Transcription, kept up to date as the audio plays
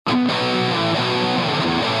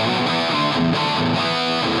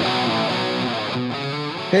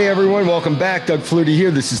Hey everyone, welcome back. Doug Flutie here.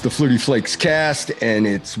 This is the Flutie Flakes cast, and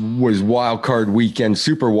it was wild card weekend,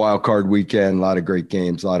 super wild card weekend. A lot of great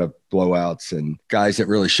games, a lot of blowouts, and guys that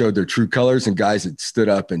really showed their true colors and guys that stood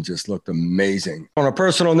up and just looked amazing. On a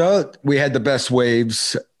personal note, we had the best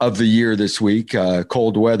waves of the year this week.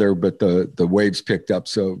 Cold weather, but the waves picked up.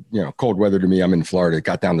 So, cold weather to me, I'm in Florida. It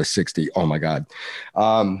got down to 60. Oh my God.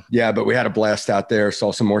 But we had a blast out there.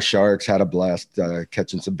 Saw some more sharks, had a blast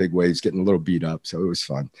catching some big waves, getting a little beat up. So it was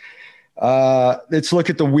fun. Let's look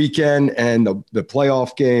at the weekend and the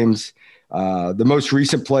playoff games. The most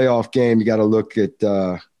recent playoff game, you got to look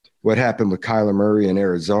at what happened with Kyler Murray in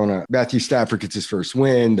Arizona. Matthew Stafford gets his first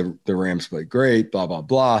win. The Rams played great, blah, blah,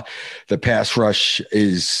 blah. The pass rush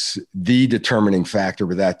is the determining factor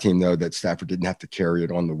with that team, though, that Stafford didn't have to carry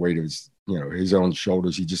it on the weight of his own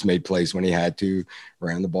shoulders. He just made plays when he had to,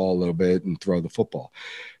 ran the ball a little bit and throw the football.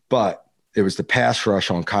 But it was the pass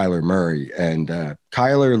rush on Kyler Murray, and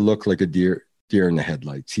Kyler looked like a deer in the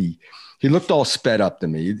headlights. He looked all sped up to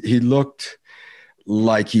me. He looked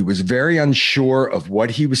like he was very unsure of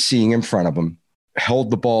what he was seeing in front of him,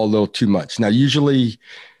 held the ball a little too much. Now, usually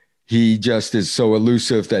he just is so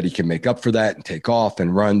elusive that he can make up for that and take off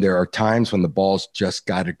and run. There are times when the ball's just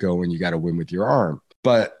got to go and you got to win with your arm.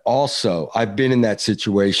 But also, I've been in that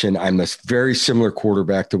situation. I'm a very similar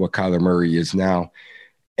quarterback to what Kyler Murray is now.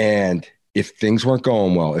 And if things weren't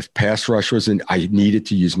going well, if pass rush wasn't, I needed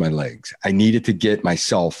to use my legs. I needed to get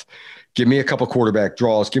myself, give me a couple quarterback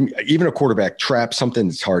draws, give me even a quarterback trap, something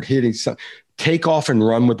that's hard hitting, take off and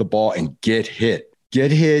run with the ball and get hit,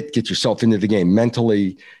 get yourself into the game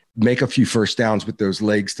mentally, make a few first downs with those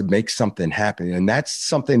legs to make something happen. And that's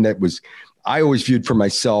something that I always viewed for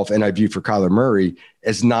myself, and I viewed for Kyler Murray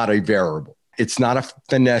as not a variable. It's not a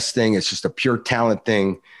finesse thing. It's just a pure talent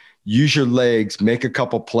thing. Use your legs, make a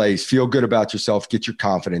couple plays, feel good about yourself, get your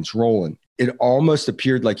confidence rolling. It almost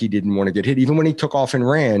appeared like he didn't want to get hit. Even when he took off and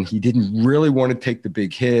ran, he didn't really want to take the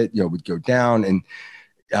big hit, would go down. And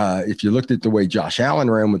if you looked at the way Josh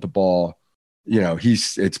Allen ran with the ball,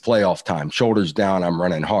 it's playoff time, shoulders down, I'm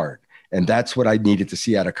running hard. And that's what I needed to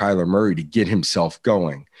see out of Kyler Murray to get himself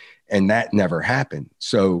going. And that never happened.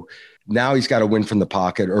 So now he's got to win from the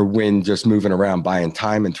pocket or win just moving around, buying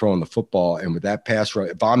time and throwing the football. And with that pass rush,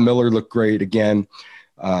 Von Miller looked great again.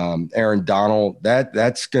 Aaron Donald,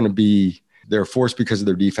 that's going to be their force because of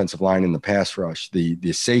their defensive line in the pass rush.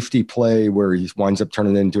 The safety play where he winds up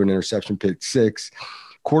turning it into an interception, pick six.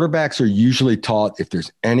 Quarterbacks are usually taught if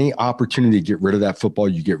there's any opportunity to get rid of that football,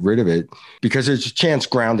 you get rid of it because there's a chance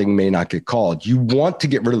grounding may not get called. You want to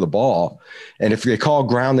get rid of the ball. And if they call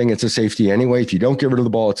grounding, it's a safety anyway. If you don't get rid of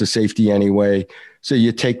the ball, it's a safety anyway. So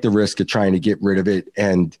you take the risk of trying to get rid of it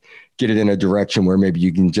and get it in a direction where maybe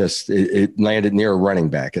you can just it land it near a running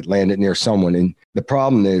back. It landed near someone. And the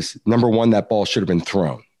problem is, number one, that ball should have been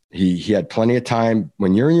thrown. He had plenty of time.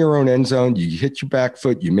 When you're in your own end zone, you hit your back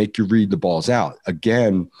foot, you make your read, the ball's out.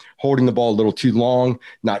 Again, holding the ball a little too long,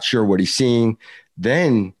 not sure what he's seeing.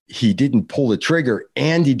 Then he didn't pull the trigger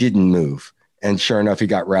and he didn't move. And sure enough, he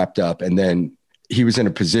got wrapped up. And then he was in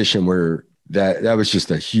a position where that was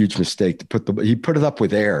just a huge mistake to he put it up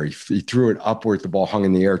with air. He threw it upward. The ball hung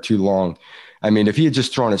in the air too long. I mean, if he had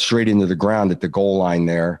just thrown it straight into the ground at the goal line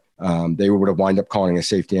there, they would have wound up calling a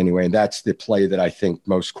safety anyway. And that's the play that I think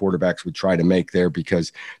most quarterbacks would try to make there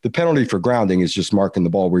because the penalty for grounding is just marking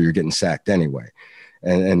the ball where you're getting sacked anyway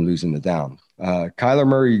and losing the down. Kyler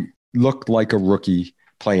Murray looked like a rookie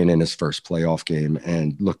playing in his first playoff game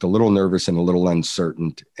and looked a little nervous and a little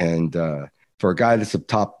uncertain. And for a guy that's a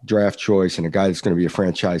top draft choice and a guy that's going to be a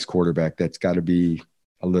franchise quarterback, that's got to be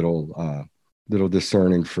a little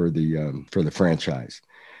discerning for the franchise.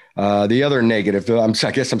 The other negative,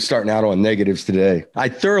 I guess I'm starting out on negatives today. I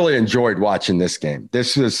thoroughly enjoyed watching this game.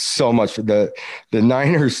 This was so much for the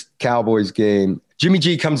Niners-Cowboys game. Jimmy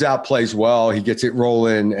G comes out, plays well. He gets it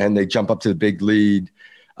rolling, and they jump up to the big lead.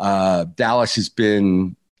 Dallas has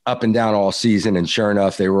been up and down all season, and sure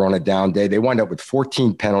enough, they were on a down day. They wind up with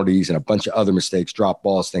 14 penalties and a bunch of other mistakes, drop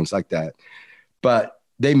balls, things like that. But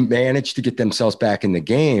they managed to get themselves back in the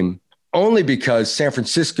game only because San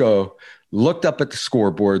Francisco looked up at the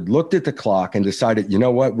scoreboard, looked at the clock, and decided, you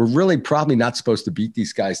know what, we're really probably not supposed to beat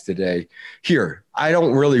these guys today. Here, I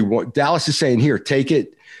don't really want – Dallas is saying, here, take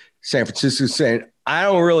it. San Francisco is saying, I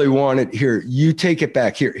don't really want it. Here, you take it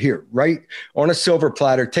back. Here, right on a silver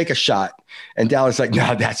platter, take a shot. And Dallas is like,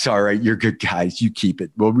 no, that's all right. You're good guys. You keep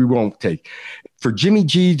it. Well, we won't take. For Jimmy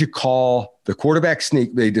G to call the quarterback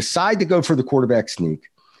sneak, they decide to go for the quarterback sneak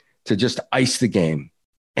to just ice the game,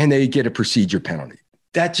 and they get a procedure penalty.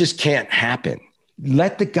 That just can't happen.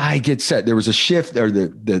 Let the guy get set. There was a shift or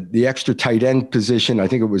the extra tight end position. I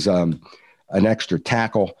think it was an extra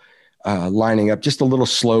tackle, lining up just a little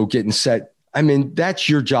slow, getting set. I mean, that's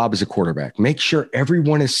your job as a quarterback. Make sure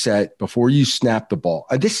everyone is set before you snap the ball.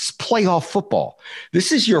 This is playoff football.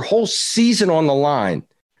 This is your whole season on the line.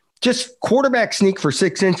 Just quarterback sneak for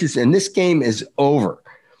 6 inches, and this game is over.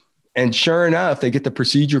 And sure enough, they get the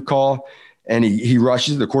procedure call, and he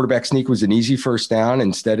rushes. The quarterback sneak was an easy first down.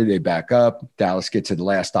 Instead, they back up. Dallas gets the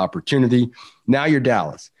last opportunity. Now you're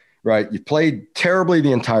Dallas, right? You played terribly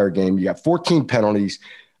the entire game. You got 14 penalties.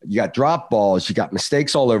 You got drop balls. You got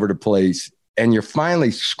mistakes all over the place. And you're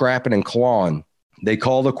finally scrapping and clawing. They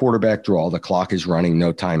call the quarterback draw. The clock is running,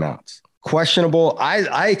 no timeouts. Questionable.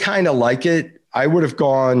 I kind of like it. I would have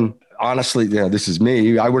gone, honestly, this is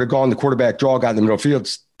me. I would have gone the quarterback draw, got in the middle of the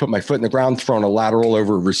field, put my foot in the ground, thrown a lateral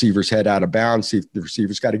over a receiver's head out of bounds. See if the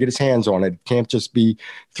receiver's got to get his hands on it. It can't just be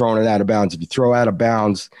throwing it out of bounds. If you throw out of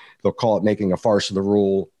bounds, they'll call it making a farce of the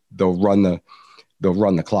rule. They'll run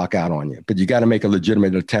the clock out on you. But you got to make a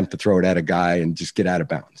legitimate attempt to throw it at a guy and just get out of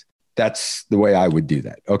bounds. That's the way I would do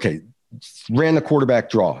that. Okay, ran the quarterback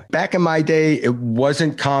draw. Back in my day, it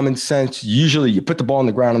wasn't common sense. Usually you put the ball on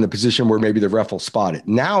the ground in the position where maybe the ref will spot it.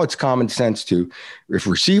 Now it's common sense to, if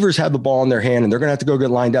receivers have the ball in their hand and they're going to have to go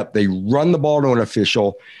get lined up, they run the ball to an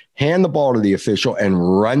official, hand the ball to the official,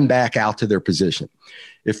 and run back out to their position.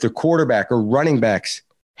 If the quarterback or running backs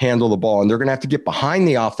handle the ball and they're going to have to get behind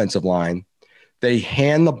the offensive line, they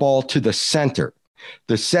hand the ball to the center.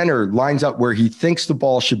 The center lines up where he thinks the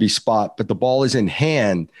ball should be spot, but the ball is in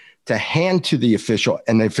hand to the official,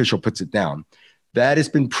 and the official puts it down. That has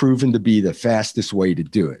been proven to be the fastest way to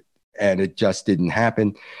do it. And it just didn't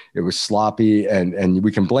happen. It was sloppy, and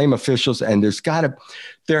we can blame officials. And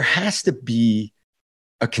there has to be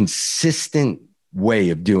a consistent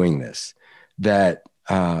way of doing this, that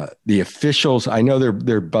the officials, I know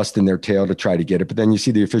they're busting their tail to try to get it, but then you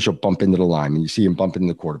see the official bump into the line, and you see him bump into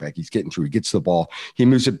the quarterback. He's getting through. He gets the ball. He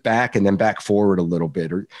moves it back and then back forward a little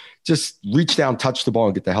bit, or just reach down, touch the ball,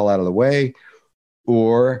 and get the hell out of the way.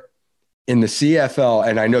 Or in the CFL,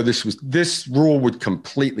 and I know this rule would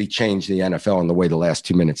completely change the NFL and the way the last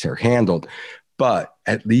 2 minutes are handled, but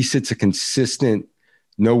at least it's a consistent,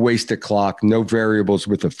 no wasted clock, no variables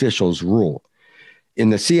with officials rule. In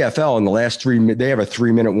the CFL, in the last they have a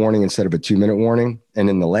 3-minute warning instead of a 2-minute warning. And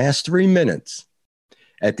in the last 3 minutes,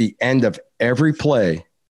 at the end of every play,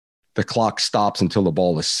 the clock stops until the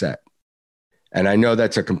ball is set. And I know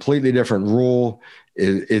that's a completely different rule.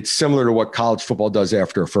 It's similar to what college football does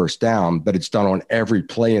after a first down, but it's done on every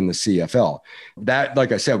play in the CFL. That,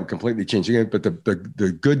 like I said, would completely change the game. But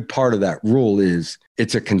the good part of that rule is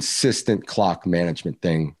it's a consistent clock management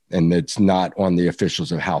thing. And it's not on the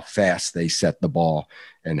officials of how fast they set the ball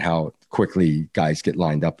and how quickly guys get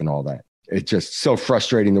lined up and all that. It's just so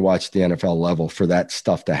frustrating to watch at the NFL level for that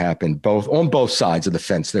stuff to happen on both sides of the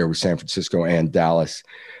fence there with San Francisco and Dallas,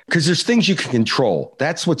 because there's things you can control.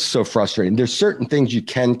 That's what's so frustrating. There's certain things you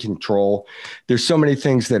can control. There's so many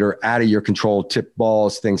things that are out of your control, tip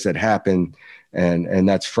balls, things that happen, and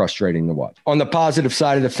that's frustrating to watch. On the positive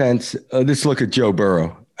side of the fence, let's look at Joe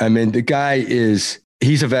Burrow. I mean, the guy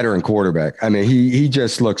he's a veteran quarterback. I mean, he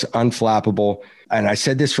just looks unflappable. And I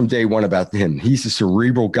said this from day one about him. He's a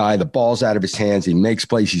cerebral guy. The ball's out of his hands. He makes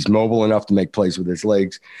plays. He's mobile enough to make plays with his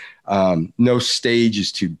legs. No stage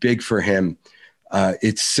is too big for him.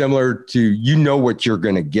 It's similar to, what you're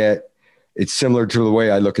going to get. It's similar to the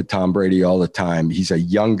way I look at Tom Brady all the time. He's a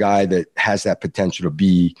young guy that has that potential to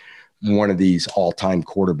be one of these all-time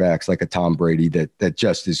quarterbacks like a Tom Brady that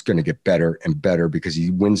just is going to get better and better because he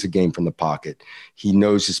wins the game from the pocket. He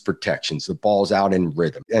knows his protections. The ball's out in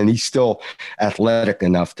rhythm, and he's still athletic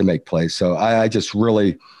enough to make plays. So I just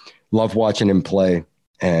really love watching him play.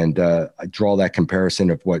 And I draw that comparison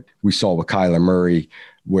of what we saw with Kyler Murray,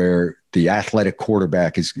 where the athletic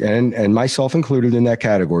quarterback is, and myself included in that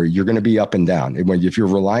category, you're going to be up and down. If you're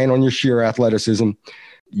relying on your sheer athleticism,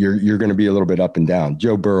 you're going to be a little bit up and down.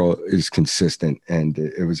 Joe Burrow is consistent, and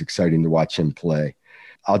it was exciting to watch him play.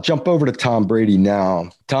 I'll jump over to Tom Brady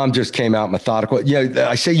now. Tom just came out methodical. Yeah,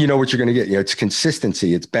 I say what you're going to get. It's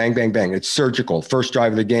consistency. It's bang, bang, bang. It's surgical. First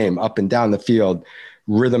drive of the game, up and down the field,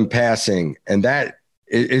 rhythm passing. And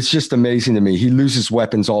it's just amazing to me. He loses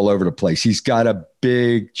weapons all over the place. He's got a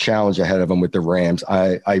big challenge ahead of him with the Rams.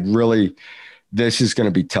 This is going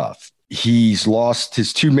to be tough. He's lost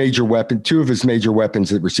his two of his major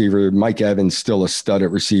weapons at receiver. Mike Evans, still a stud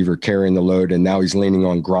at receiver, carrying the load. And now he's leaning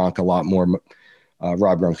on Gronk a lot more.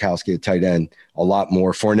 Rob Gronkowski at tight end a lot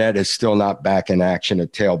more. Fournette is still not back in action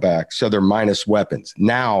at tailback. So they're minus weapons.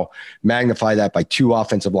 Now magnify that by two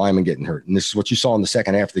offensive linemen getting hurt. And this is what you saw in the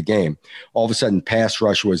second half of the game. All of a sudden, pass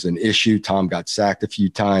rush was an issue. Tom got sacked a few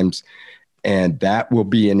times. And that will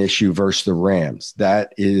be an issue versus the Rams.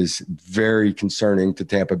 That is very concerning to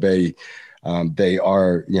Tampa Bay. They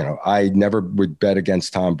are, I never would bet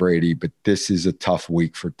against Tom Brady, but this is a tough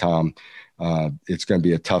week for Tom. It's going to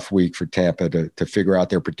be a tough week for Tampa to figure out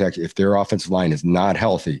their protection. If their offensive line is not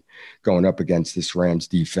healthy going up against this Rams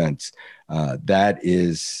defense, that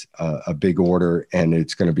is a big order, and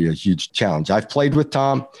it's going to be a huge challenge. I've played with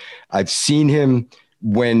Tom. I've seen him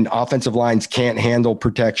when offensive lines can't handle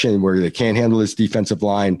protection, where they can't handle his defensive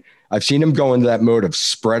line. I've seen him go into that mode of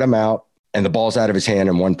spread them out, and the ball's out of his hand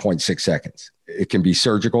in 1.6 seconds. It can be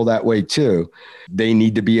surgical that way too. They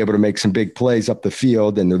need to be able to make some big plays up the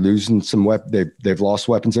field, and they're losing some they've lost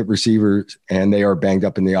weapons at receivers, and they are banged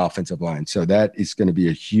up in the offensive line. So that is going to be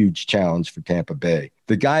a huge challenge for Tampa Bay.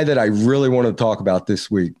 The guy that I really want to talk about this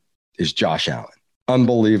week is Josh Allen.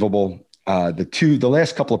 Unbelievable. The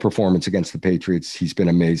last couple of performances against the Patriots, he's been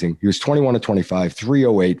amazing. He was 21 of 25,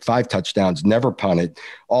 308, 5 touchdowns, never punted,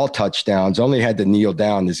 all touchdowns. Only had to kneel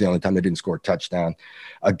down is the only time they didn't score a touchdown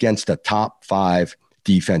against a top 5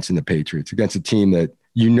 defense in the Patriots, against a team that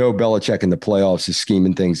Belichick in the playoffs is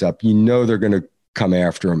scheming things up. They're going to come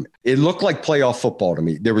after him. It looked like playoff football to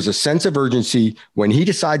me. There was a sense of urgency when he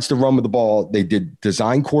decides to run with the ball. They did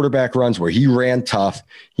design quarterback runs where he ran tough.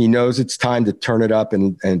 He knows it's time to turn it up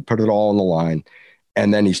and put it all on the line.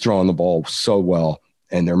 And then he's throwing the ball so well,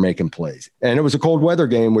 and they're making plays. And it was a cold weather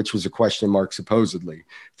game, which was a question mark supposedly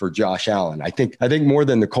for Josh Allen. I think more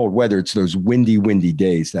than the cold weather, it's those windy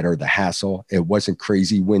days that are the hassle. It wasn't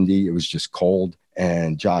crazy windy. It was just cold.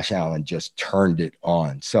 And Josh Allen just turned it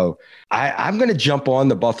on. So I'm going to jump on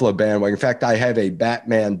the Buffalo bandwagon. In fact, I have a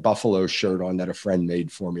Batman Buffalo shirt on that a friend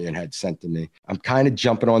made for me and had sent to me. I'm kind of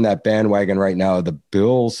jumping on that bandwagon right now. The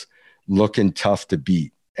Bills looking tough to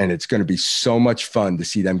beat. And it's going to be so much fun to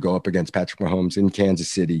see them go up against Patrick Mahomes in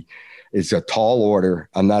Kansas City. It's a tall order.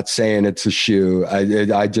 I'm not saying it's a shoe.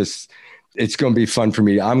 It's going to be fun for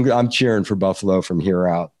me. I'm cheering for Buffalo from here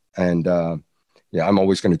out. And I'm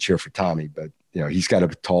always going to cheer for Tommy, but he's got a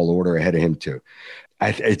tall order ahead of him too.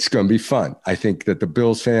 It's going to be fun. I think that the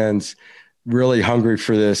Bills fans really hungry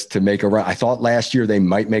for this to make a run. I thought last year they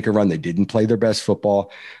might make a run. They didn't play their best football.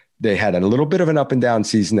 They had a little bit of an up and down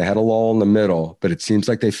season. They had a lull in the middle, but it seems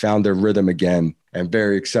like they found their rhythm again, and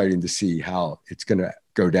very exciting to see how it's going to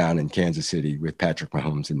go down in Kansas City with Patrick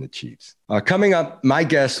Mahomes and the Chiefs. Coming up, my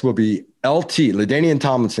guest will be LT, LaDainian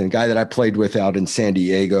Tomlinson, a guy that I played with out in San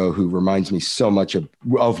Diego, who reminds me so much of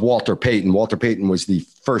Walter Payton. Walter Payton was the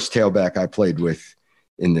first tailback I played with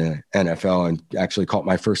in the NFL and actually caught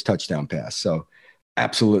my first touchdown pass. So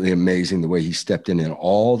absolutely amazing the way he stepped in and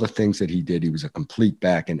all the things that he did. He was a complete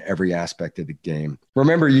back in every aspect of the game.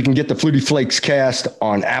 Remember, you can get the Flutie Flakes cast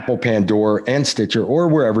on Apple, Pandora, and Stitcher, or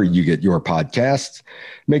wherever you get your podcasts.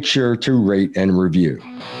 Make sure to rate and review.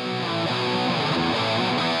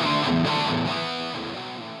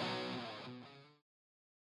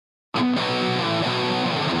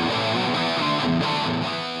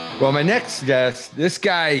 Well, my next guest, this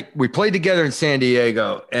guy, we played together in San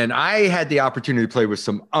Diego, and I had the opportunity to play with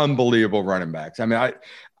some unbelievable running backs. I mean,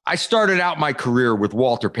 I started out my career with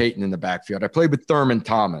Walter Payton in the backfield. I played with Thurman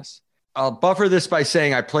Thomas. I'll buffer this by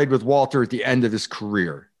saying I played with Walter at the end of his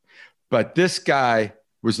career. But this guy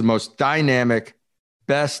was the most dynamic,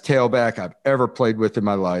 best tailback I've ever played with in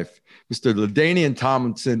my life. Mr. LaDainian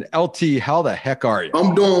Tomlinson. LT, how the heck are you?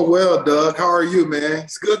 I'm doing well, Doug. How are you, man?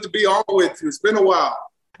 It's good to be on with you. It's been a while.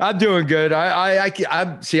 I'm doing good.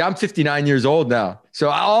 I'm 59 years old now. So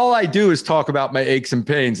all I do is talk about my aches and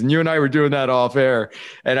pains. And you and I were doing that off air.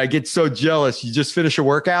 And I get so jealous. You just finished a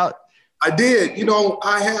workout? I did.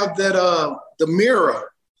 I have that the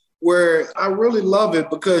mirror where I really love it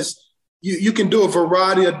because you can do a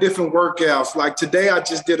variety of different workouts. Like today, I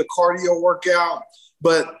just did a cardio workout.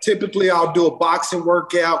 But typically I'll do a boxing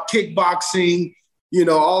workout, kickboxing,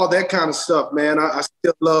 all that kind of stuff, man. I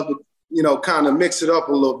still love to kind of mix it up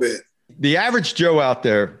a little bit. The average Joe out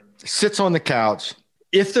there sits on the couch.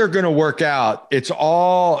 If they're going to work out, it's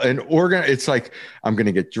all an organ. It's like, I'm going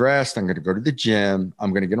to get dressed. I'm going to go to the gym.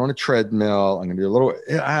 I'm going to get on a treadmill. I'm going to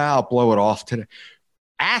do I'll blow it off today.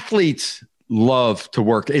 Athletes love to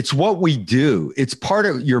work. It's what we do. It's part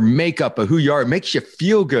of your makeup of who you are. It makes you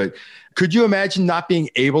feel good. Could you imagine not being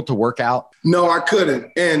able to work out? No, I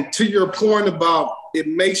couldn't. And to your point about it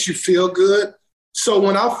makes you feel good. So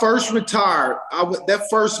when I first retired, that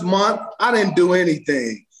first month, I didn't do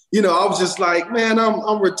anything. I was just like, man,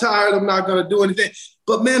 I'm retired. I'm not going to do anything.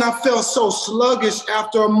 But, man, I felt so sluggish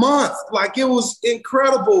after a month. Like, it was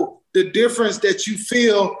incredible, the difference that you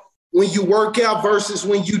feel when you work out versus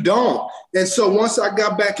when you don't. And so once I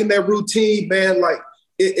got back in that routine, man, like,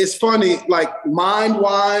 it's funny, like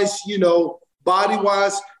mind-wise,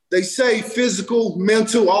 body-wise, they say physical,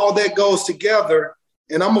 mental, all that goes together.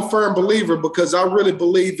 And I'm a firm believer because I really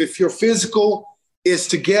believe if your physical is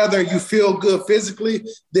together and you feel good physically,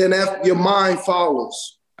 then your mind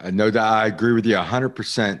follows. No doubt. I agree with you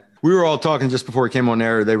 100%. We were all talking just before we came on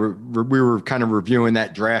air. We were kind of reviewing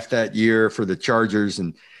that draft that year for the Chargers,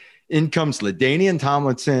 and in comes LaDainian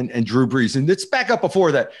Tomlinson and Drew Brees. And let's back up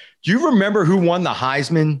before that. Do you remember who won the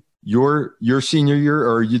Heisman your senior year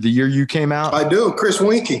or the year you came out? I do. Chris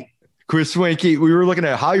Weinke. Chris Weinke. We were looking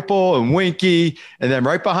at Heupel and Weinke, and then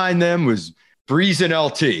right behind them was Brees and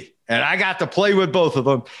LT. And I got to play with both of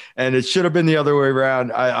them, and it should have been the other way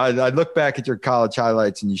around. I look back at your college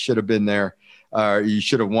highlights, and you should have been there. You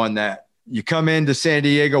should have won that. You come into San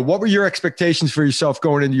Diego. What were your expectations for yourself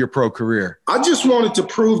going into your pro career? I just wanted to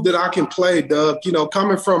prove that I can play, Doug.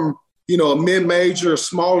 Coming from, a mid-major,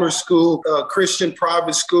 smaller school, Christian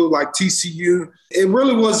private school like TCU, it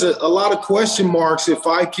really was a lot of question marks if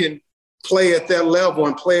I can play at that level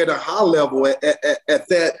and play at a high level at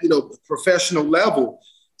that, professional level.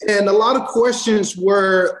 And a lot of questions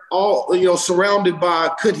were all, surrounded by,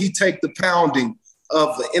 could he take the pounding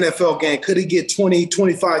of the NFL game? Could he get 20,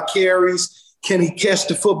 25 carries? Can he catch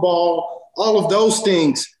the football? All of those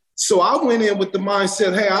things. So I went in with the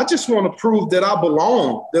mindset, hey, I just want to prove that I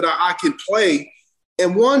belong, that I can play.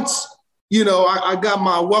 And once, I got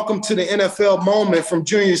my welcome to the NFL moment from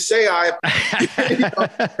Junior Seau.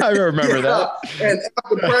 I remember that. And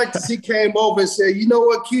after practice, he came over and said, you know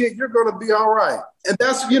what, kid, you're going to be all right. And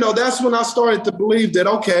that's when I started to believe that,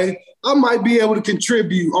 okay, I might be able to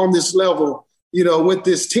contribute on this level, with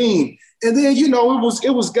this team. And then,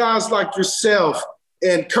 it was guys like yourself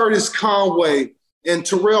and Curtis Conway and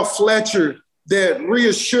Terrell Fletcher that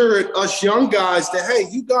reassured us young guys that, hey,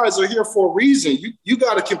 you guys are here for a reason. You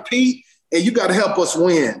got to compete and you got to help us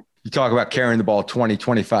win. You talk about carrying the ball 20,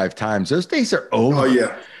 25 times. Those days are over. Oh,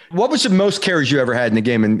 yeah. What was the most carries you ever had in the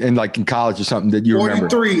game in college or something that you 43. remember?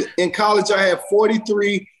 43. In college, I had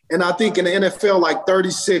 43, and I think in the NFL, like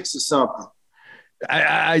 36 or something.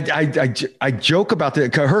 I joke about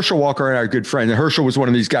that. Herschel Walker and I are good friends. And Herschel was one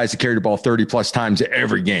of these guys that carried the ball 30 plus times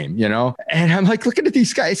every game, And I'm like, looking at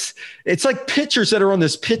these guys. It's like pitchers that are on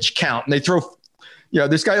this pitch count, and they throw,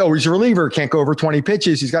 this guy, he's a reliever, can't go over 20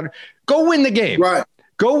 pitches. He's got to go win the game. Right.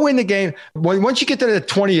 Go win the game. Once you get to the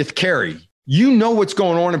 20th carry, what's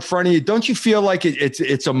going on in front of you. Don't you feel like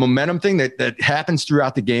it's a momentum thing that happens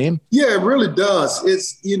throughout the game? Yeah, it really does.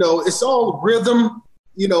 It's, it's all rhythm.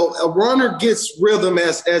 A runner gets rhythm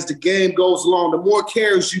as the game goes along, the more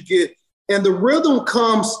carries you get. And the rhythm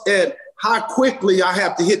comes at how quickly I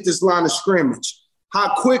have to hit this line of scrimmage.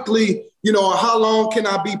 How quickly, how long can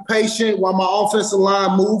I be patient while my offensive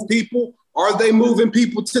line move people? Are they moving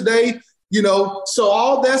people today? So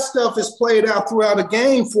all that stuff is played out throughout a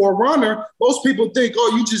game for a runner. Most people think,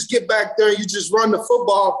 you just get back there and you just run the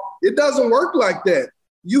football. It doesn't work like that.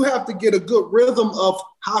 You have to get a good rhythm of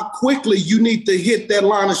how quickly you need to hit that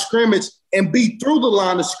line of scrimmage and be through the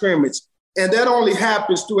line of scrimmage. And that only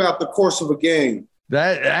happens throughout the course of a game.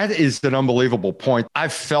 That is an unbelievable point.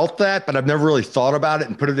 I've felt that, but I've never really thought about it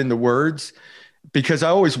and put it into words because I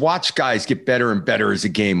always watch guys get better and better as the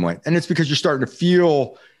game went. And it's because you're starting to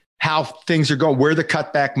feel how things are going, where the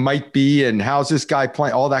cutback might be and how's this guy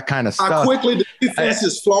playing, all that kind of stuff. How quickly the defense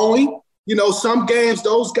is flowing. Some games,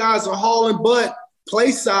 those guys are hauling butt.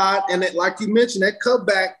 Play side, and like you mentioned, that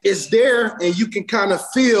cutback is there, and you can kind of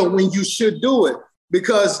feel when you should do it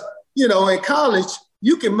because, in college,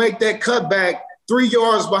 you can make that cutback 3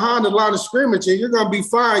 yards behind the line of scrimmage, and you're going to be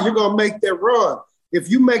fine. You're going to make that run. If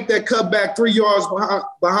you make that cutback 3 yards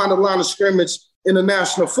behind the line of scrimmage in the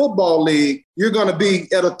National Football League, you're going to be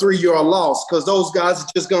at a 3-yard loss because those guys are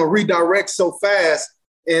just going to redirect so fast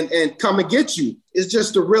and come and get you. It's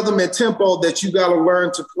just the rhythm and tempo that you got to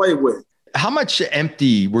learn to play with. How much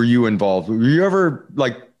empty were you involved? Were you ever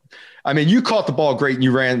you caught the ball great and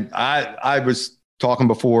you ran. I was talking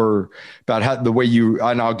before about how the way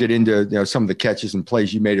and I'll get into some of the catches and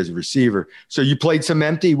plays you made as a receiver. So you played some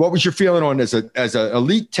empty. What was your feeling on as a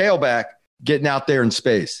elite tailback getting out there in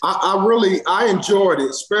space? I enjoyed it,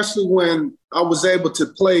 especially when I was able to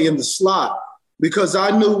play in the slot because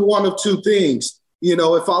I knew one of two things.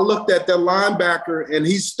 If I looked at that linebacker and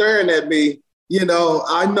he's staring at me,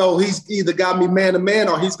 I know he's either got me man to man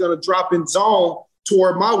or he's going to drop in zone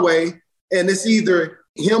toward my way. And it's either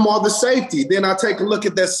him or the safety. Then I take a look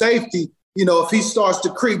at that safety. If he starts to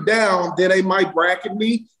creep down, then they might bracket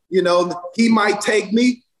me. He might take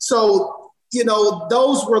me. So,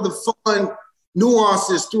 those were the fun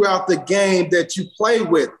nuances throughout the game that you play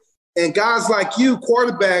with. And guys like you,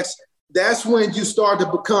 quarterbacks, that's when you start to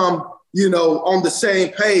become, on the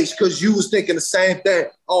same page because you was thinking the same thing.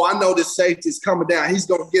 Oh, I know this safety is coming down. He's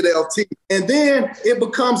going to get LT. And then it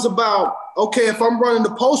becomes about, okay, if I'm running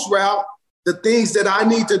the post route, the things that I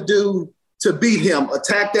need to do to beat him,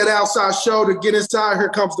 attack that outside shoulder, get inside, here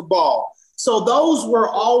comes the ball. So those were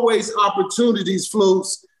always opportunities,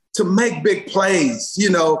 Flukes, to make big plays,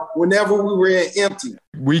 whenever we were in empty.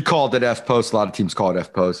 We called it F-post. A lot of teams call it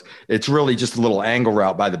F-post. It's really just a little angle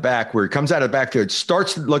route by the back where he comes out of the backfield.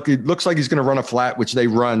 It looks like he's going to run a flat, which they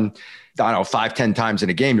run, 5-10 times in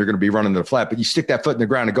a game. You're going to be running the flat, but you stick that foot in the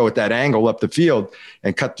ground and go at that angle up the field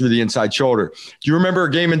and cut through the inside shoulder. Do you remember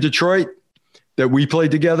a game in Detroit that we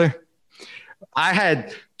played together? I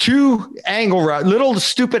had 2 angle route, little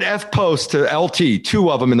stupid F-posts to LT,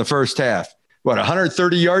 2 of them in the first half.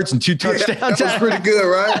 130 yards and 2 touchdowns? That was pretty good,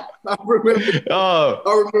 right? I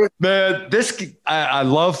remember. Man, I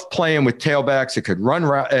love playing with tailbacks that could run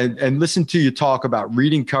route and listen to you talk about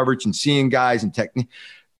reading coverage and seeing guys and technique.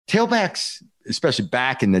 Tailbacks, especially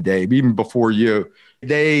back in the day, even before you,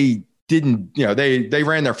 they didn't, they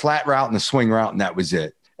ran their flat route and the swing route, and that was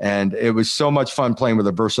it. And it was so much fun playing with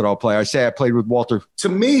a versatile player. I played with Walter. To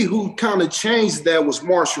me, who kind of changed that was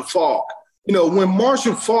Marshall Faulk. When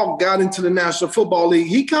Marshall Faulk got into the National Football League,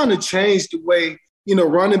 he kind of changed the way,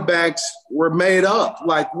 running backs were made up.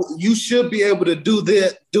 Like, you should be able to do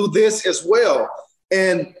this as well.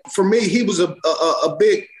 And for me, he was a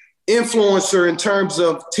big influencer in terms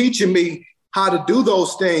of teaching me how to do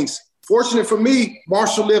those things. Fortunate for me,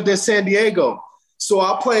 Marshall lived in San Diego. So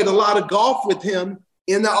I played a lot of golf with him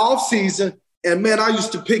in the off season. And man, I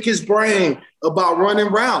used to pick his brain about running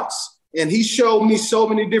routes. And he showed me so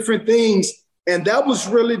many different things. And that was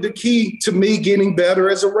really the key to me getting better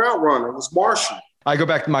as a route runner, was Marshall. I go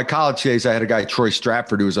back to my college days. I had a guy, Troy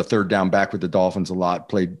Stratford, who was a third down back with the Dolphins a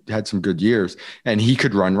lot, had some good years, and he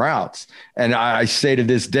could run routes. And I say to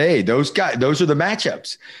this day, those are the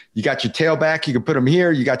matchups. You got your tailback, you can put them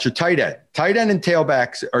here. You got your tight end. Tight end and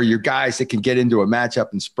tailbacks are your guys that can get into a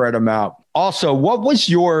matchup and spread them out. Also, what was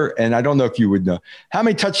and I don't know if you would know, how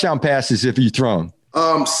many touchdown passes have you thrown?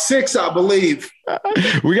 6, I believe.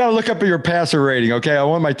 We got to look up your passer rating. Okay. I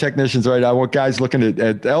want my technicians right. I want guys looking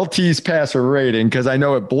at LT's passer rating because I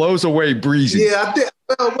know it blows away Breezy. Yeah, I did.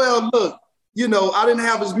 Well, look, I didn't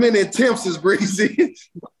have as many attempts as Breezy.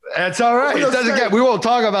 That's all right. We won't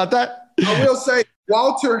talk about that. I will say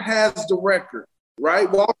Walter has the record, right?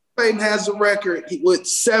 Walter Payton has the record with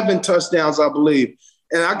 7 touchdowns, I believe.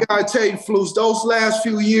 And I got to tell you, Flus, those last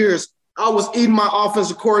few years, I was eating my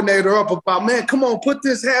offensive coordinator up about, man, come on, put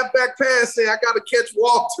this halfback pass in. I got to catch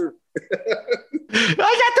Walter. I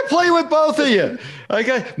got to play with both of you.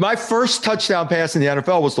 My first touchdown pass in the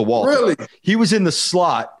NFL was to Walter. Really? He was in the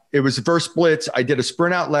slot. It was the first blitz. I did a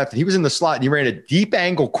sprint out left. He was in the slot, and he ran a deep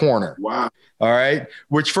angle corner. Wow. All right.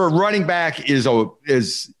 Which for a running back that's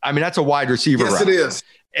a wide receiver. Yes, route. It is.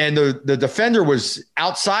 And the defender was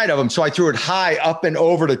outside of him, so I threw it high up and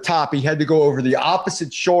over the top. He had to go over the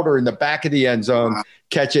opposite shoulder in the back of the end zone,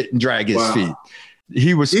 catch it, and drag his feet.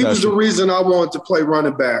 He was the reason I wanted to play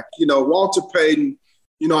running back. Walter Payton,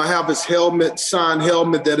 I have his signed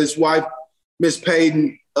helmet that his wife, Miss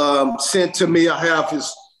Payton, sent to me. I have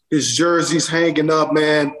his jerseys hanging up,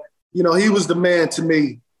 man. He was the man to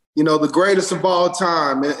me. The greatest of all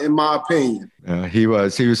time, in my opinion. He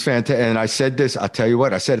was fantastic. And I said this, I'll tell you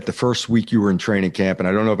what, I said it the first week you were in training camp, and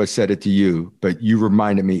I don't know if I said it to you, but you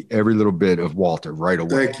reminded me every little bit of Walter right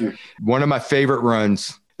away. Thank you. One of my favorite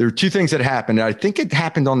runs, there were 2 things that happened. And I think it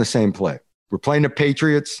happened on the same play. We're playing the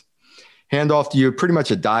Patriots, hand off to you, pretty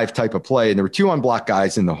much a dive type of play. And there were 2 unblocked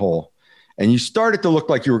guys in the hole. And you started to look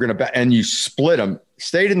like you were going to, and you split them,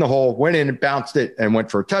 stayed in the hole, went in and bounced it and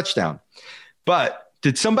went for a touchdown. But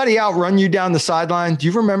did somebody outrun you down the sideline? Do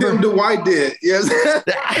you remember? Tim Dwight did. Yes. Yes,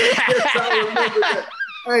 I remember that.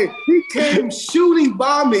 Hey, he came shooting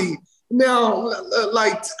by me. Now,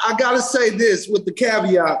 I got to say this with the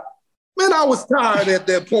caveat. Man, I was tired at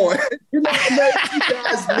that point. You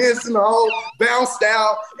guys missed and the whole bounced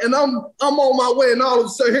out. And I'm on my way, and all of a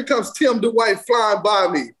sudden, here comes Tim Dwight flying by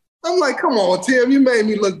me. I'm like, come on, Tim, you made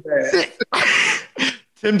me look bad.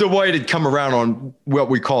 Tim Dwight had come around on what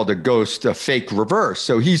we called a fake reverse.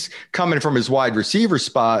 So he's coming from his wide receiver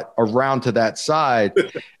spot around to that side,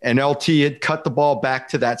 and LT had cut the ball back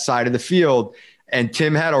to that side of the field, and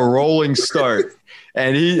Tim had a rolling start.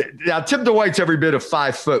 And Tim Dwight's every bit of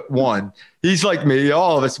 5'1". He's like me,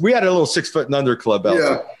 all of us. We had a little 6 foot and under club out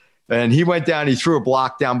there. And he went down, he threw a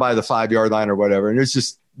block down by the 5-yard line or whatever. And it's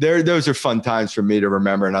just, those are fun times for me to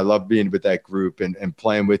remember. And I love being with that group and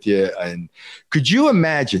playing with you. And could you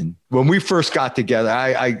imagine when we first got together,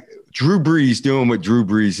 Drew Brees doing what Drew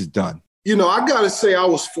Brees has done? You know, I got to say I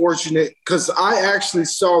was fortunate because I actually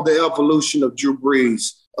saw the evolution of Drew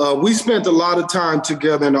Brees. We spent a lot of time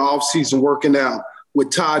together in the offseason working out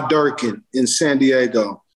with Todd Durkin in San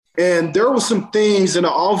Diego. And there were some things in the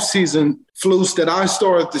offseason, Flus, that I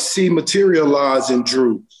started to see materialize in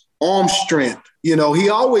Drew. Arm strength. You know, he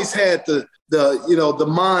always had the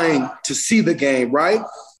mind to see the game, right?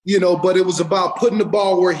 You know, but it was about putting the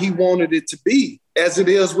ball where he wanted it to be, as it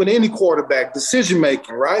is with any quarterback,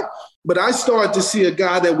 decision-making, right? But I started to see a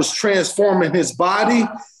guy that was transforming his body,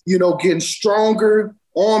 you know, getting stronger,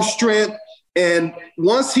 arm strength. And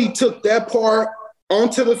once he took that part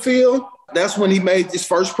onto the field, that's when he made his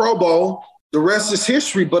first Pro Bowl. The rest is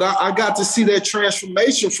history. But I got to see that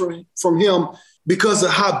transformation from him because of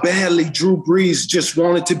how badly Drew Brees just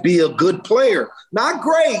wanted to be a good player. Not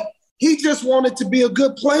great. He just wanted to be a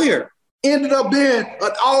good player. Ended up being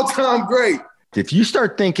an all-time great. If you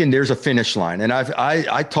start thinking there's a finish line, and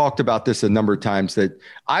I talked about this a number of times, that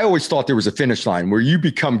I always thought there was a finish line where you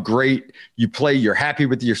become great, you play, you're happy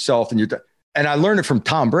with yourself, and I learned it from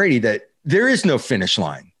Tom Brady that there is no finish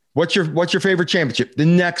line. What's your favorite championship? The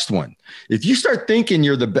next one. If you start thinking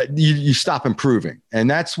you're the best, you stop improving, and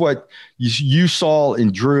that's what you saw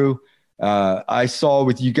in Drew. I saw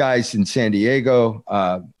with you guys in San Diego.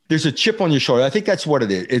 There's a chip on your shoulder. I think that's what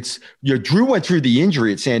it is. It's Drew went through the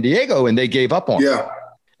injury at San Diego and they gave up on him.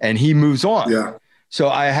 And he moves on. Yeah. So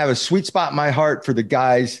I have a sweet spot in my heart for the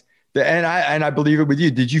guys and I believe it with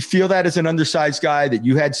you. Did you feel that as an undersized guy that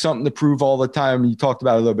you had something to prove all the time? You talked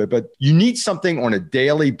about it a little bit, but you need something on a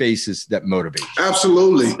daily basis that motivates you.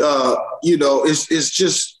 Absolutely. You know, it's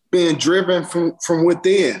just being driven from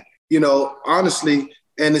within, you know, honestly.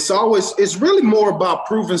 And it's really more about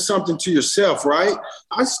proving something to yourself, right?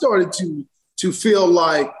 I started to feel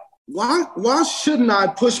like, why shouldn't I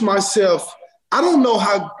push myself? I don't know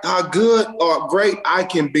how good or great I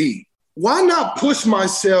can be. Why not push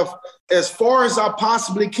myself as far as I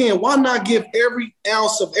possibly can? Why not give every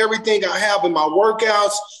ounce of everything I have in my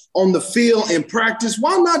workouts, on the field, in practice?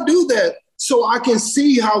 Why not do that so I can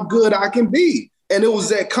see how good I can be? And it was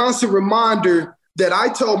that constant reminder that I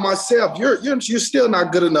told myself, you're still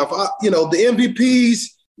not good enough. You know, the MVPs,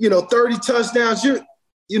 you know, 30 touchdowns, that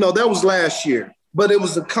was last year. But it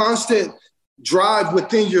was a constant drive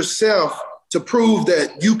within yourself to prove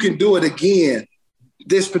that you can do it again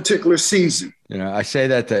this particular season. You know, I say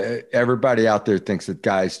that to everybody out there thinks that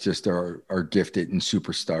guys just are gifted and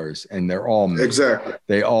superstars, and they're all made. Exactly.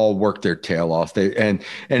 They all work their tail off. And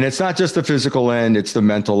it's not just the physical end, it's the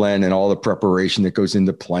mental end and all the preparation that goes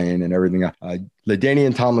into playing and everything.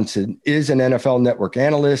 LaDainian Tomlinson is an NFL Network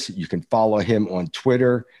analyst. You can follow him on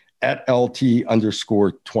Twitter at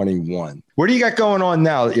LT_21. What do you got going on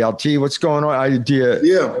now, LT? What's going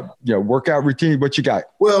on? Workout routine. What you got?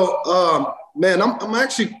 Well, man, I'm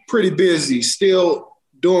actually pretty busy still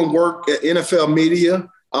doing work at NFL Media.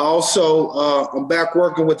 I also, I'm back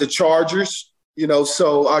working with the Chargers, you know,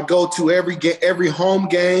 so I go to every home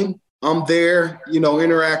game. I'm there, you know,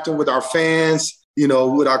 interacting with our fans, you know,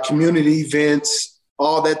 with our community events,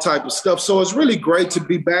 all that type of stuff. So it's really great to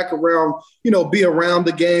be back around, you know, be around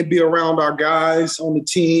the game, be around our guys on the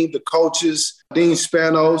team, the coaches, Dean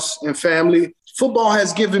Spanos and family. Football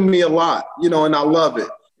has given me a lot, you know, and I love it.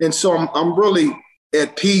 And so I'm really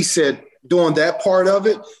at peace at doing that part of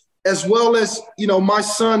it, as well as, you know, my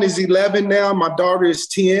son is 11 now, my daughter is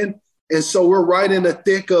 10. And so we're right in the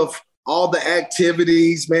thick of all the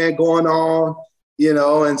activities, man, going on, you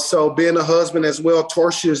know, and so being a husband as well,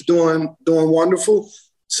 Torsia is doing wonderful.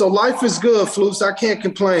 So life is good, Flus. I can't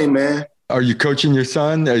complain, man. Are you coaching your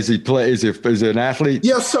son? Is he an athlete?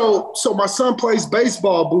 Yeah. So my son plays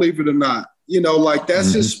baseball, believe it or not. You know, like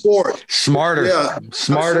that's his sport. Smarter. Yeah.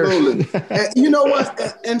 Smarter. Absolutely. And you know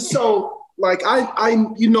what? And so like I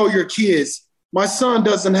you know, your kids, my son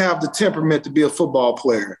doesn't have the temperament to be a football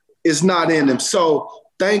player. It's not in him. So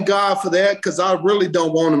thank God for that, because I really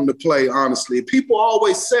don't want him to play, honestly. People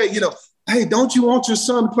always say, you know, hey, don't you want your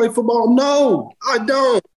son to play football? No, I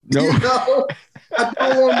don't. No. You know? I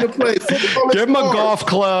don't want him to play football. Give him a golf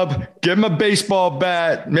club. Give him a baseball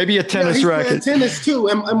bat. Maybe a tennis racket. Tennis too.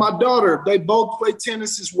 And my daughter, they both play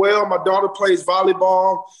tennis as well. My daughter plays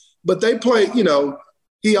volleyball, but they play, you know,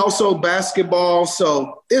 he also basketball.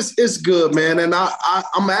 So it's good, man. And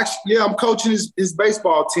I'm actually, I'm coaching his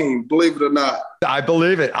baseball team, believe it or not. I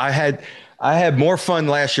believe it. I had more fun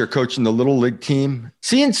last year coaching the little league team,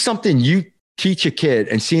 seeing something you teach a kid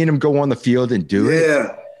and seeing him go on the field and do it.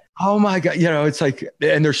 Yeah. Oh my God. You know, it's like,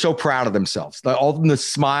 and they're so proud of themselves. All of them, the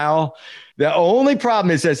smile. The only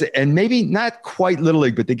problem is, and maybe not quite Little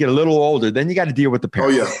League, but they get a little older. Then you got to deal with the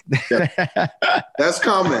parents. Oh, yeah. That's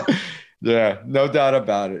common. Yeah, no doubt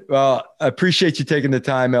about it. Well, I appreciate you taking the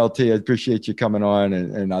time, LT. I appreciate you coming on,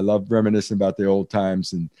 and I love reminiscing about the old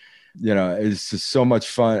times. And, you know, it's just so much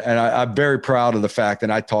fun. And I'm very proud of the fact,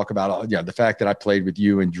 and I talk about, the fact that I played with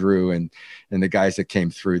you and Drew and the guys that came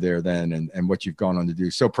through there then and what you've gone on to do.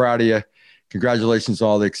 So proud of you. Congratulations on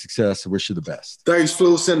all the success. I wish you the best. Thanks,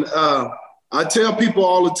 Flus. And I tell people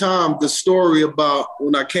all the time the story about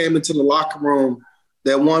when I came into the locker room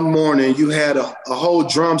that one morning you had a whole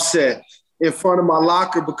drum set in front of my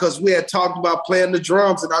locker because we had talked about playing the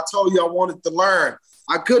drums, and I told you I wanted to learn.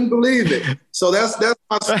 I couldn't believe it. So that's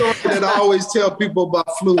my story that I always tell people about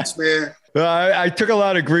flutes, man. I took a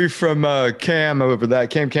lot of grief from Cam over that.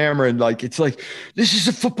 Cam Cameron, like, it's like, this is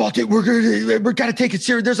a football team. We're gonna take it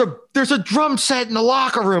serious. There's a drum set in the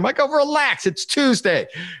locker room. I go, relax. It's Tuesday.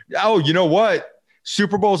 Oh, you know what?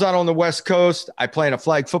 Super Bowl's out on the West Coast. I play in a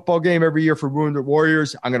flag football game every year for Wounded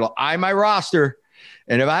Warriors. I'm gonna eye my roster,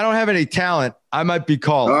 and if I don't have any talent, I might be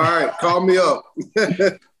called. All right, call me up.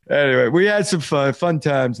 Anyway, we had some fun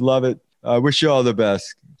times. Love it. Wish you all the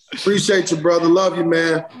best. Appreciate you, brother. Love you,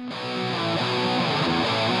 man.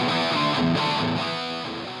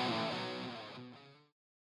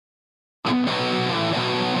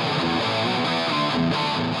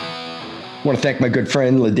 I want to thank my good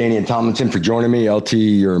friend LaDainian Tomlinson for joining me. LT,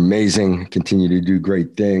 you're amazing. Continue to do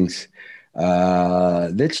great things.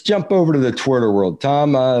 Let's jump over to the Twitter world.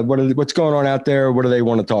 Tom, what's going on out there? What do they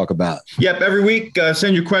want to talk about? Yep. Every week,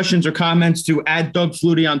 send your questions or comments to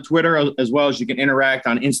 @DougFlutie on Twitter, as well as you can interact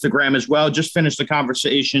on Instagram as well. Just finished the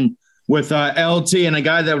conversation with LT and a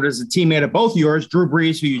guy that was a teammate of both yours, Drew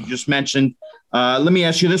Brees, who you just mentioned. Let me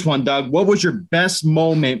ask you this one, Doug. What was your best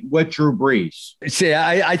moment with Drew Brees? See,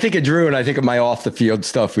 I think of Drew, and I think of my off the field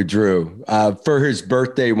stuff with Drew. For his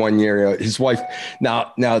birthday one year, his wife.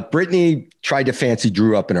 Now, Brittany tried to fancy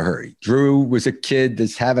Drew up in a hurry. Drew was a kid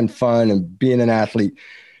that's having fun and being an athlete.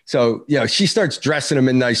 So, she starts dressing him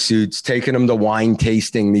in nice suits, taking him to wine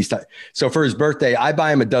tasting. So for his birthday, I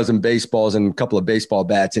buy him a dozen baseballs and a couple of baseball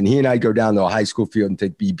bats, and he and I go down to a high school field and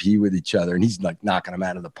take BP with each other, and he's like knocking them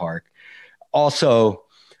out of the park. Also,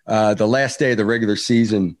 the last day of the regular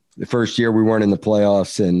season, the first year we weren't in the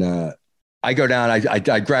playoffs, and I go down,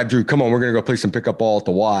 I grab Drew, come on, we're going to go play some pickup ball at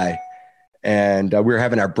the Y. And we were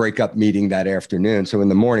having our breakup meeting that afternoon. So in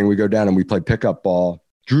the morning, we go down and we play pickup ball.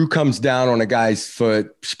 Drew comes down on a guy's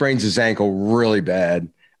foot, sprains his ankle really bad.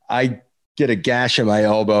 I get a gash in my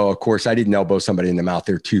elbow. Of course, I didn't elbow somebody in the mouth.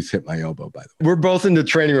 Their tooth hit my elbow, by the way. We're both in the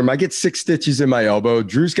training room. I get 6 stitches in my elbow.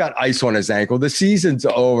 Drew's got ice on his ankle. The season's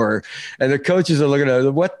over. And the coaches are looking at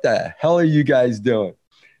it. What the hell are you guys doing?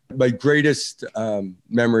 My greatest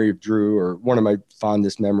memory of Drew, or one of my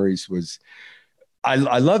fondest memories, was I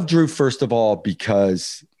love Drew, first of all,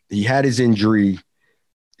 because he had his injury.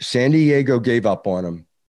 San Diego gave up on him.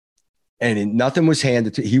 And nothing was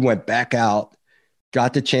handed to him. He went back out,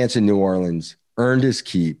 got the chance in New Orleans, earned his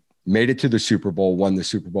keep, made it to the Super Bowl, won the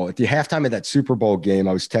Super Bowl. At the halftime of that Super Bowl game,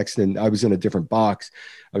 I was in a different box.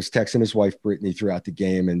 I was texting his wife, Brittany, throughout the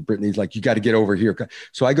game. And Brittany's like, you got to get over here.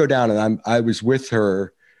 So I go down, and I was with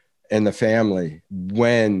her and the family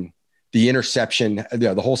when the interception,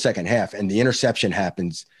 the whole second half, and the interception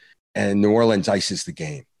happens, and New Orleans ices the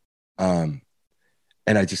game.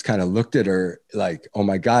 And I just kind of looked at her like, oh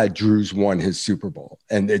my God, Drew's won his Super Bowl.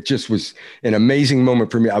 And it just was an amazing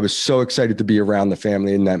moment for me. I was so excited to be around the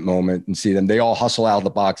family in that moment and see them. They all hustle out of the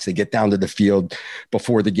box. They get down to the field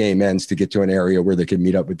before the game ends to get to an area where they could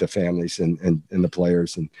meet up with the families and the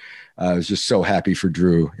players. And I was just so happy for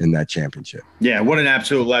Drew in that championship. Yeah, what an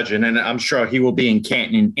absolute legend. And I'm sure he will be in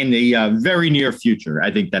Canton in the very near future.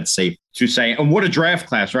 I think that's safe to say. And what a draft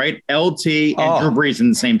class, right? LT and Drew Brees in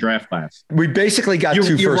the same draft class. We basically got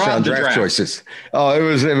two first-round draft choices. Oh,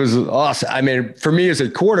 it was awesome. I mean, for me as a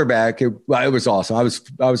quarterback, it was awesome. I was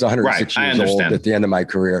 106 years old at the end of my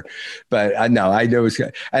career, but I know it was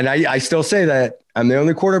good. And I still say that I'm the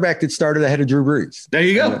only quarterback that started ahead of Drew Brees. There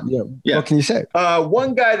you go. What can you say?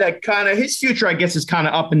 One guy that kind of his future, I guess, is kind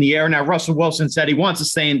of up in the air now. Russell Wilson said he wants to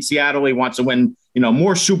stay in Seattle. He wants to win,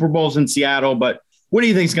 more Super Bowls in Seattle, but what do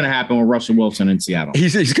you think is going to happen with Russell Wilson in Seattle?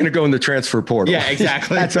 He's going to go in the transfer portal. Yeah,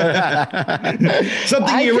 exactly.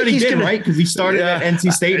 Something he already did, right? Because he started at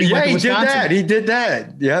NC State. And he did that. He did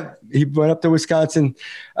that. Yep. He went up to Wisconsin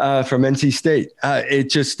from NC State.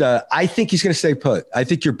 I think he's going to stay put. I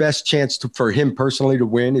think your best chance for him personally to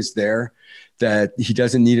win is there, that he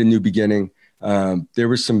doesn't need a new beginning. There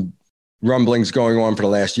was some rumblings going on for the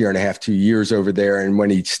last year and a half, 2 years over there. And when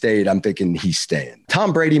he stayed, I'm thinking he's staying.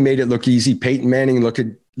 Tom Brady made it look easy. Peyton Manning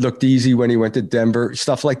looked easy when he went to Denver,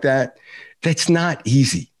 stuff like that. That's not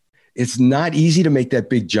easy. It's not easy to make that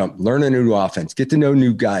big jump, learn a new offense, get to know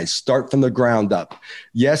new guys, start from the ground up.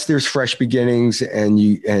 Yes, there's fresh beginnings and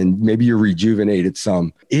maybe you're rejuvenated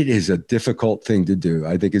some. It is a difficult thing to do.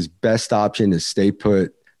 I think his best option is stay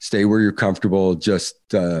put, stay where you're comfortable. Just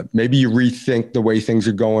maybe you rethink the way things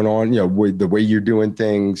are going on, the way you're doing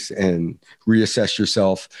things and reassess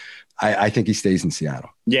yourself. I think he stays in Seattle.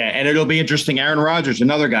 Yeah, and it'll be interesting. Aaron Rodgers,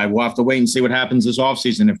 another guy. We'll have to wait and see what happens this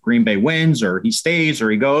offseason. If Green Bay wins or he stays or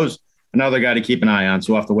he goes, another guy to keep an eye on.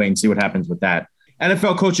 So we'll have to wait and see what happens with that.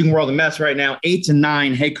 NFL coaching world a mess right now. 8 to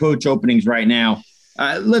 9 head coach openings right now.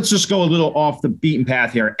 Let's just go a little off the beaten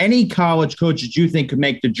path here. Any college coaches you think could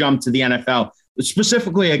make the jump to the NFL?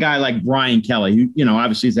 Specifically, a guy like Brian Kelly, who,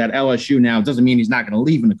 obviously is at LSU now. It doesn't mean he's not going to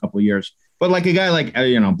leave in a couple of years. But like a guy like,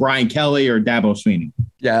 Brian Kelly or Dabo Swinney.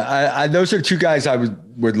 Yeah, those are two guys I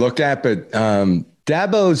would look at. But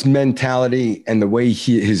Dabo's mentality and the way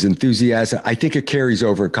his enthusiasm, I think it carries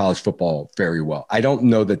over in college football very well. I don't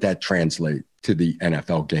know that translates to the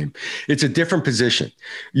NFL game. It's a different position.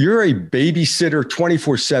 You're a babysitter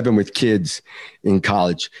 24/7 with kids in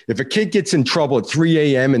college. If a kid gets in trouble at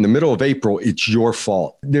 3 a.m. in the middle of April, it's your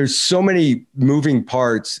fault. There's so many moving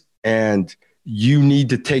parts and you need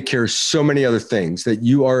to take care of so many other things that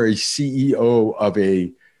you are a CEO of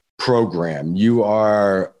a program. You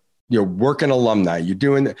are, working alumni, you're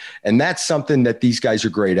doing, and that's something that these guys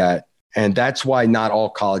are great at. And that's why not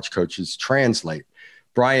all college coaches translate.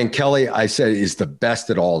 Brian Kelly, I said, is the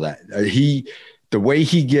best at all that. The way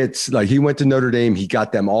he gets, he went to Notre Dame, he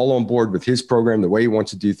got them all on board with his program, the way he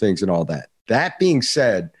wants to do things and all that. That being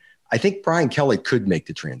said, I think Brian Kelly could make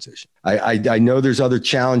the transition. I know there's other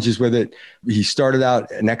challenges with it. He started out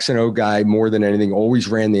an X and O guy more than anything, always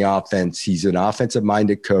ran the offense. He's an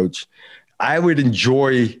offensive-minded coach. I would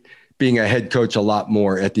enjoy being a head coach a lot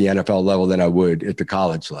more at the NFL level than I would at the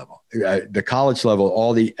college level. The college level,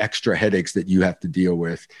 all the extra headaches that you have to deal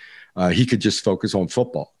with, he could just focus on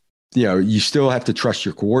football. You still have to trust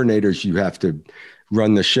your coordinators. You have to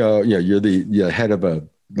run the show. You're the head of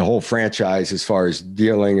the whole franchise as far as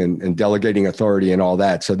dealing and delegating authority and all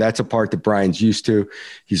that. So that's a part that Brian's used to.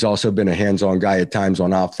 He's also been a hands-on guy at times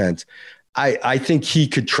on offense. I think he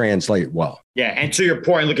could translate well. Yeah, and to your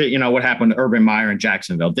point, look at what happened to Urban Meyer in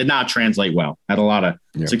Jacksonville. Did not translate well. Had a lot of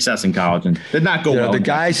success in college and did not go well. The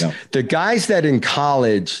guys that in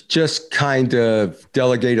college just kind of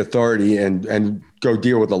delegate authority and go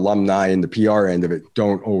deal with alumni and the PR end of it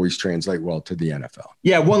don't always translate well to the NFL.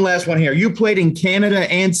 Yeah, one last one here. You played in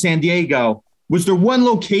Canada and San Diego. Was there one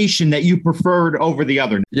location that you preferred over the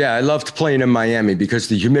other? Yeah, I loved playing in Miami because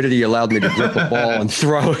the humidity allowed me to grip a ball and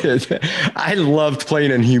throw it. I loved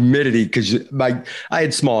playing in humidity because I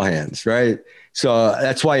had small hands, right? So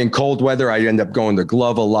that's why in cold weather, I end up going to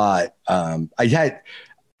glove a lot.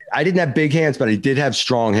 I didn't have big hands, but I did have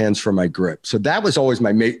strong hands for my grip. So that was always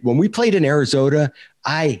my mate. When we played in Arizona,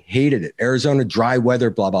 I hated it. Arizona, dry weather,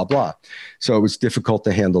 blah, blah, blah. So it was difficult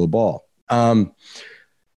to handle the ball.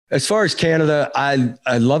 As far as Canada,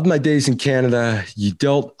 I loved my days in Canada.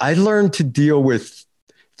 I learned to deal with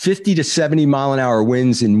 50 to 70 mile an hour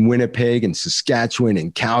winds in Winnipeg and Saskatchewan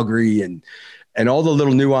and Calgary and all the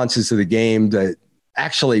little nuances of the game that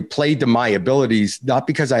actually played to my abilities, not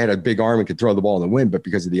because I had a big arm and could throw the ball in the wind, but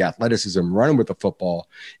because of the athleticism running with the football.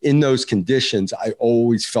 In those conditions, I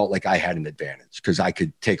always felt like I had an advantage because I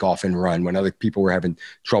could take off and run when other people were having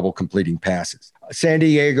trouble completing passes. San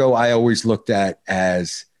Diego, I always looked at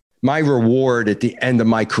as my reward at the end of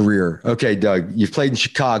my career. Okay, Doug, you've played in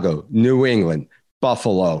Chicago, New England,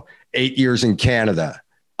 Buffalo, 8 years in Canada.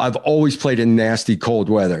 I've always played in nasty cold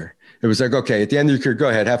weather. It was like, okay, at the end of your career, go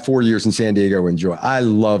ahead, have 4 years in San Diego, enjoy. I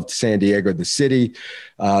loved San Diego, the city.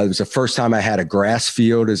 It was the first time I had a grass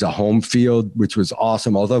field as a home field, which was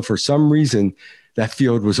awesome. Although for some reason, that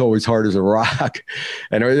field was always hard as a rock.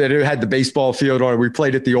 And it had the baseball field on it. We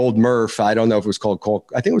played at the old Murph. I don't know if it was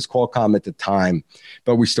I think it was Qualcomm at the time,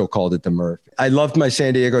 but we still called it the Murph. I loved my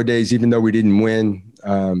San Diego days, even though we didn't win.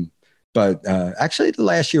 But actually, the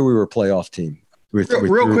last year we were a playoff team.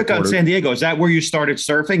 Real quick on San Diego, is that where you started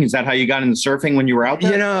surfing? Is that how you got into surfing when you were out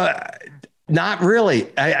there? Not really.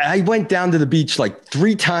 I went down to the beach like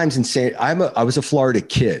 3 times in I was a Florida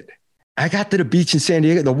kid. I got to the beach in San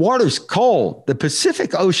Diego. The water's cold. The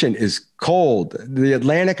Pacific Ocean is cold. The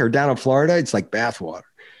Atlantic or down in Florida, it's like bathwater.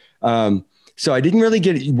 So I didn't really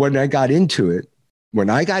get it when I got into it. When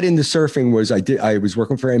I got into surfing I was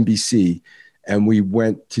working for NBC and we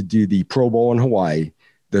went to do the Pro Bowl in Hawaii.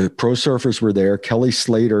 The pro surfers were there. Kelly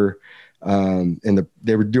Slater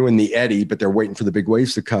They were doing the eddy, but they're waiting for the big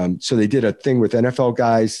waves to come. So they did a thing with NFL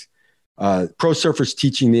guys, pro surfers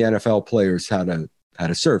teaching the NFL players how to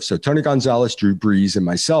surf. So Tony Gonzalez, Drew Brees, and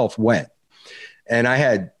myself went. And I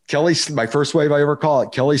had Kelly, my first wave I ever call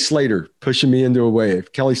it, Kelly Slater pushing me into a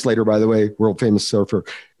wave. Kelly Slater, by the way, world famous surfer,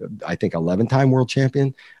 I think 11-time world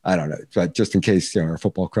champion. I don't know, but just in case our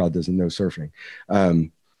football crowd doesn't know surfing.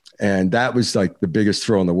 And that was like the biggest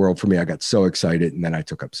thrill in the world for me. I got so excited, and then I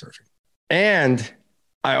took up surfing. And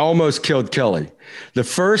I almost killed Kelly. The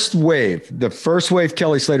first wave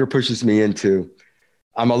Kelly Slater pushes me into,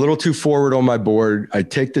 I'm a little too forward on my board. I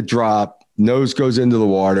take the drop, nose goes into the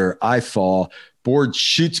water. I fall. Board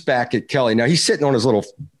shoots back at Kelly. Now he's sitting on his little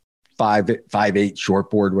 5'8" short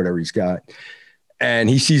board, whatever he's got. And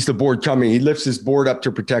he sees the board coming. He lifts his board up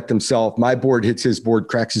to protect himself. My board hits his board,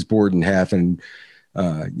 cracks his board in half. And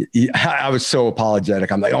I was so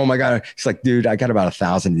apologetic. I'm like, oh my God. He's like, dude, I got about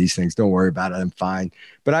 1,000 of these things. Don't worry about it. I'm fine.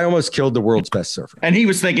 But I almost killed the world's best surfer. And he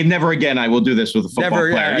was thinking, never again. I will do this with a football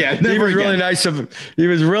player. Yeah, he was really nice. He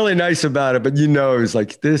was really nice about it. But he was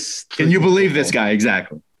like this. Can you believe this guy?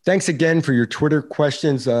 Exactly. Thanks again for your Twitter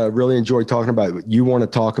questions. Really enjoy talking about what you want to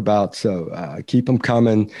talk about. So keep them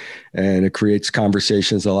coming, and it creates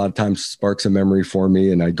conversations. A lot of times sparks a memory for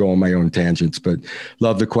me, and I go on my own tangents, but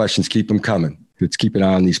love the questions. Keep them coming. Let's keep an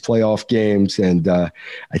eye on these playoff games. And I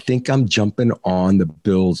think I'm jumping on the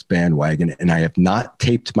Bills bandwagon, and I have not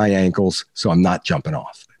taped my ankles, so I'm not jumping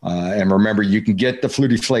off. And remember, you can get the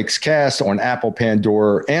Flutie Flakes cast on Apple,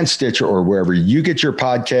 Pandora, and Stitcher, or wherever you get your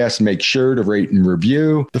podcasts. Make sure to rate and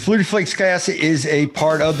review. The Flutie Flakes cast is a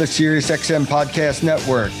part of the SiriusXM Podcast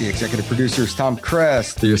Network. The executive producer is Tom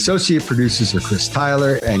Kress. The associate producers are Chris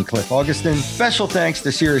Tyler and Cliff Augustin. Special thanks to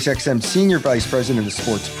SiriusXM Senior Vice President of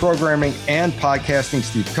Sports Programming and Podcasting,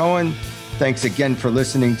 Steve Cohen. Thanks again for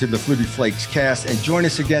listening to the Flutie Flakes cast, and join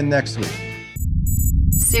us again next week.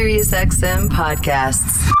 SiriusXM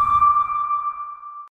Podcasts.